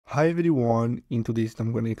Hi everyone, in today's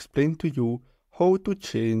I'm going to explain to you how to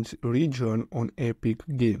change region on Epic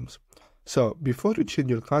Games. So before you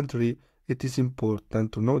change your country, it is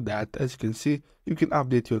important to know that, as you can see, you can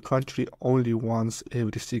update your country only once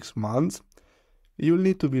every 6 months. You'll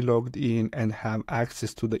need to be logged in and have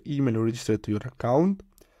access to the email registered to your account.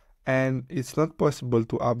 And it's not possible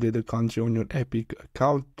to update the country on your Epic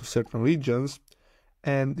account to certain regions,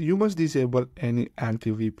 and you must disable any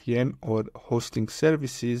anti-VPN or hosting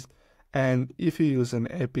services. And if you use an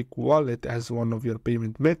Epic wallet as one of your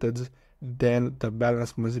payment methods, then the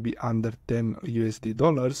balance must be under 10 USD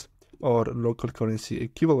dollars or local currency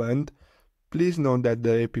equivalent. Please note that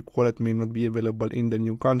the Epic wallet may not be available in the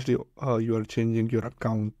new country you are changing your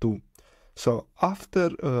account to. So after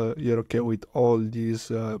you're okay with all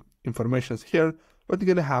these informations here, what you're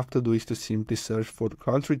gonna have to do is to simply search for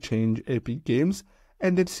country change Epic Games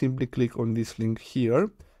and then simply click on this link here.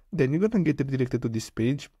 Then you're gonna get redirected to this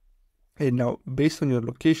page. And now, based on your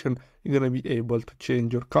location, you're gonna be able to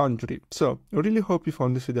change your country. So I really hope you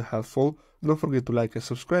found this video helpful. Don't forget to like and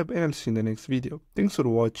subscribe, and I'll see you in the next video. Thanks for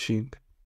watching.